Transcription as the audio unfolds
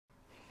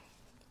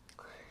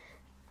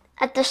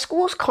At the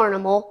school's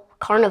carnival,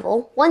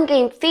 one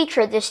game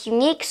featured this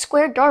unique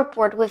square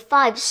dartboard with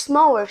 5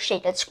 smaller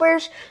shaded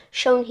squares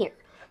shown here.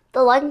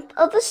 The length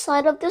of the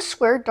side of the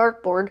square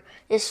dartboard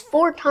is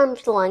 4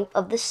 times the length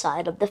of the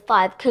side of the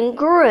 5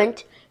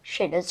 congruent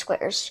shaded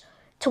squares.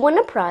 To win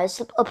a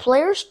prize, a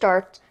player's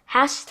dart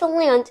has to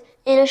land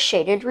in a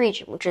shaded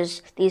region, which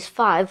is these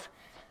 5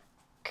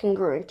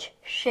 congruent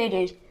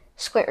shaded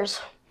squares.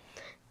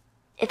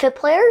 If a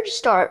player's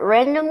dart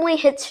randomly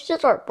hits the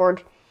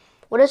dartboard,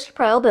 what is the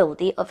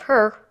probability of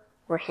her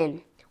or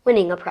him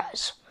winning a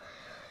prize?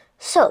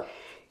 So,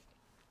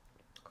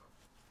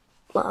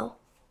 well,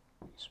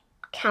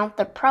 count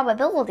the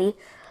probability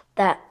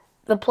that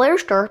the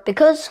player's dart,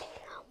 because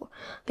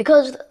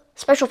the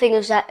special thing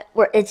is that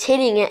it's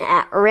hitting it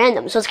at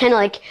random. So it's kind of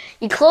like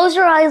you close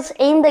your eyes,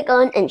 aim the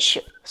gun, and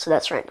shoot. So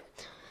that's random.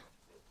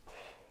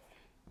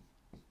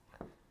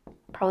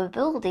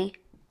 Probability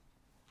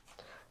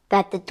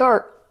that the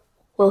dart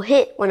will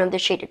hit one of the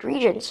shaded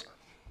regions.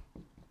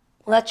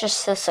 Well, that just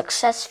says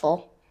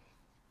successful,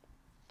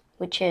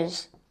 which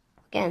is,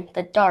 again,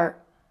 the dart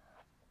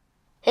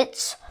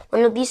hits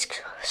one of these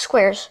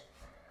squares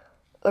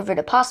over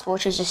the possible,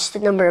 which is just the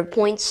number of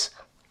points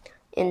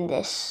in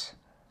this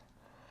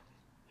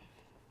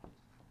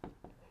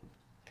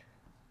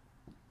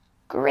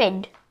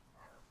grid.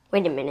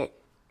 Wait a minute.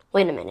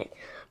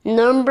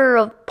 Number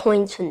of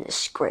points in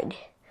this grid.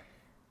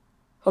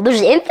 Well,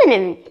 there's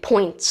infinite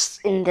points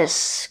in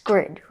this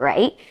grid,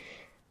 right?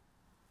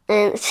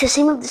 And it's the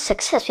same with the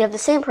success. We have the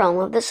same problem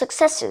with the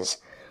successes.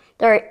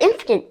 There are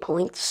infinite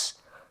points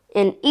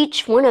in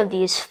each one of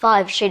these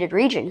 5 shaded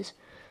regions.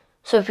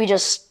 So if we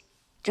just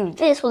do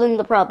this, well, then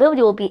the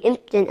probability will be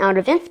infinite out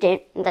of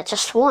infinite, and that's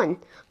just 1.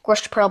 Of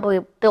course, the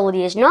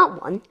probability is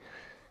not 1,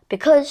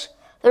 because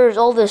there's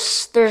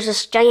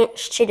this giant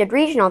shaded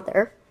region out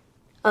there.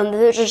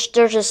 There's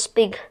this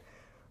big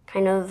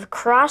kind of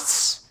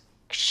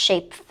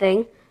cross-shaped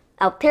thing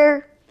out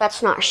there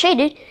that's not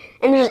shaded,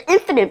 and there's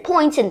infinite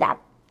points in that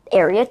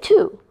area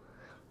too.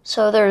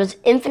 So there's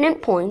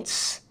infinite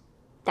points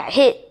that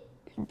hit.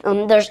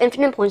 There's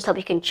infinite points that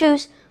we can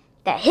choose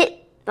that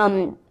hit.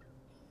 That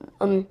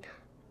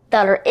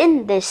are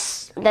in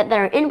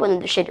one of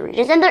the shaded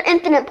regions, and there are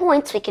infinite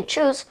points we can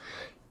choose.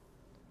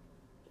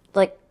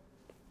 Like,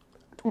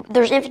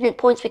 there's infinite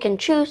points we can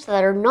choose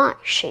that are not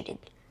shaded.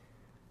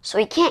 So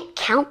we can't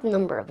count the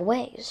number of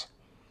ways,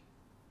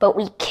 but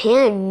we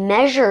can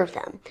measure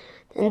them.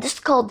 And this is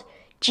called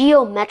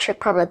geometric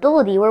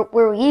probability,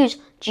 where we use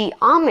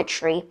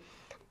geometry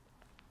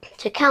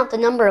to count the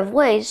number of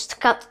ways,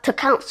 to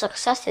count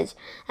successes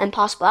and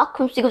possible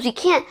outcomes, because we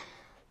can't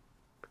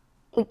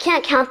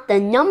count the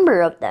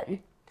number of them,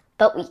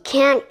 but we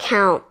can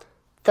count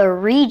the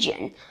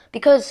region,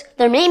 because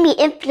there may be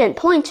infinite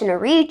points in a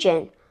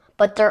region,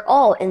 but they're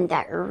all in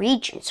that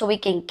region. So we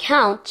can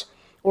count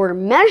or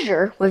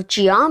measure with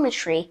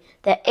geometry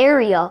the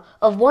area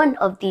of one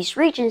of these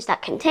regions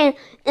that contain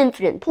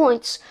infinite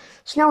points.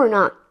 So now we're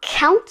not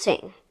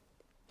counting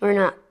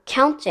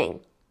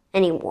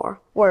anymore,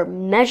 we're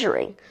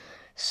measuring.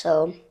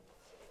 So,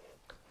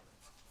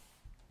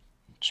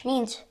 which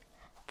means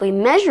if we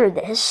measure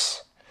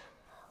this,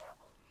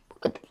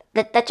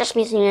 that just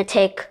means you need to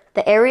take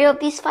the area of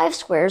these 5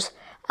 squares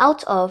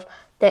out of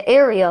the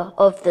area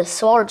of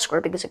this large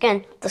square, because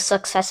again, the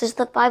success is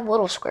the 5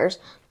 little squares,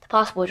 the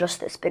possible is just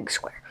this big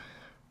square.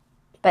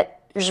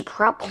 But there's a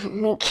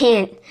problem. We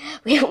can't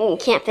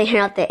figure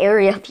out the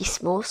area of these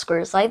small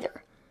squares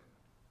either,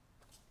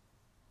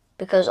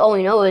 because all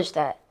we know is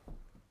that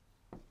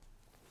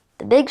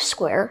the big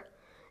square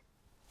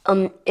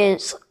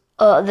is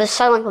the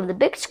side length of the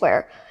big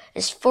square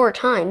is 4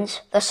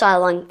 times the side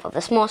length of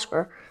the small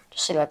square.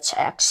 Just say that's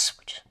x,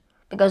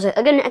 because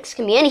again, x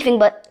can be anything,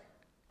 but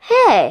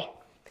hey,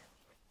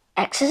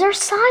 x is our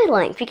side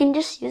length. We can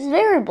just use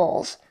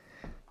variables.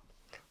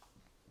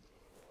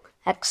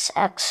 X,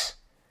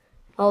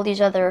 all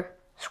these other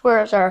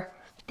squares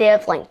they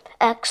have length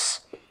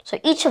x. So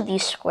each of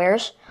these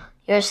squares,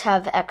 you just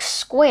have x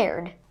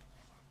squared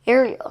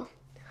area,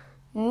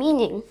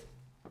 meaning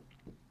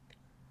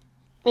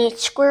each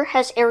square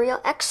has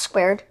area x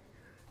squared,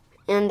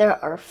 and there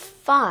are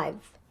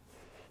 5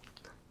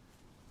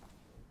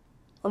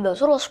 of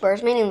those little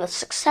squares, meaning the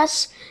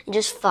success is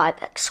just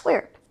 5x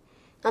squared.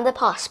 Now the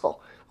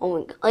possible,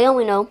 I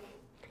only know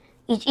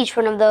each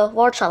one of the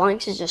large side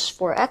lengths is just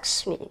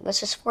 4x, meaning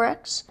this is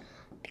 4x,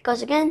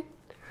 because again,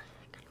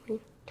 read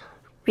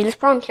this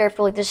problem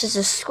carefully. This is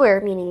a square,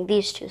 meaning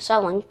these two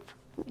side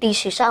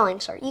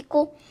lengths are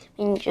equal,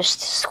 meaning just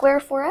square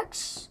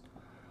 4x,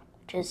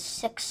 which is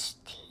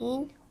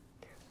 16x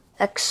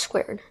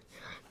squared.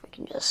 We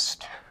can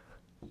just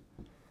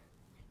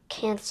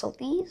cancel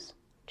these.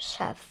 Just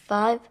have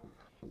 5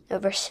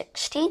 over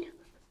 16.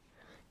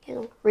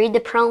 Read the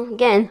problem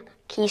again.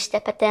 Key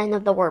step at the end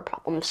of the word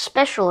problem,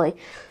 especially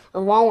a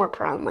long word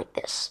problem like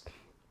this.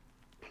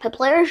 The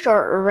player's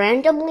dart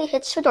randomly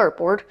hits the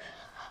dartboard.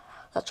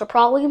 That's what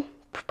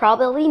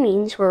probability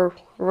means. We're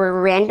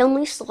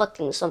randomly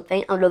selecting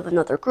something out of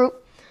another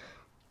group.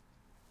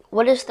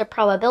 what is the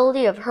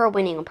probability of her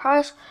winning a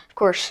prize? Of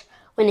course,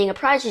 winning a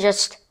prize is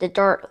just the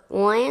dart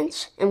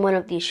lands in one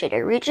of these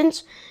shaded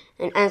regions.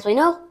 And as we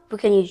know, we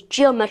can use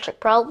geometric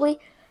probability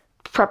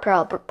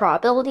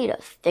to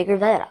figure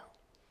that out.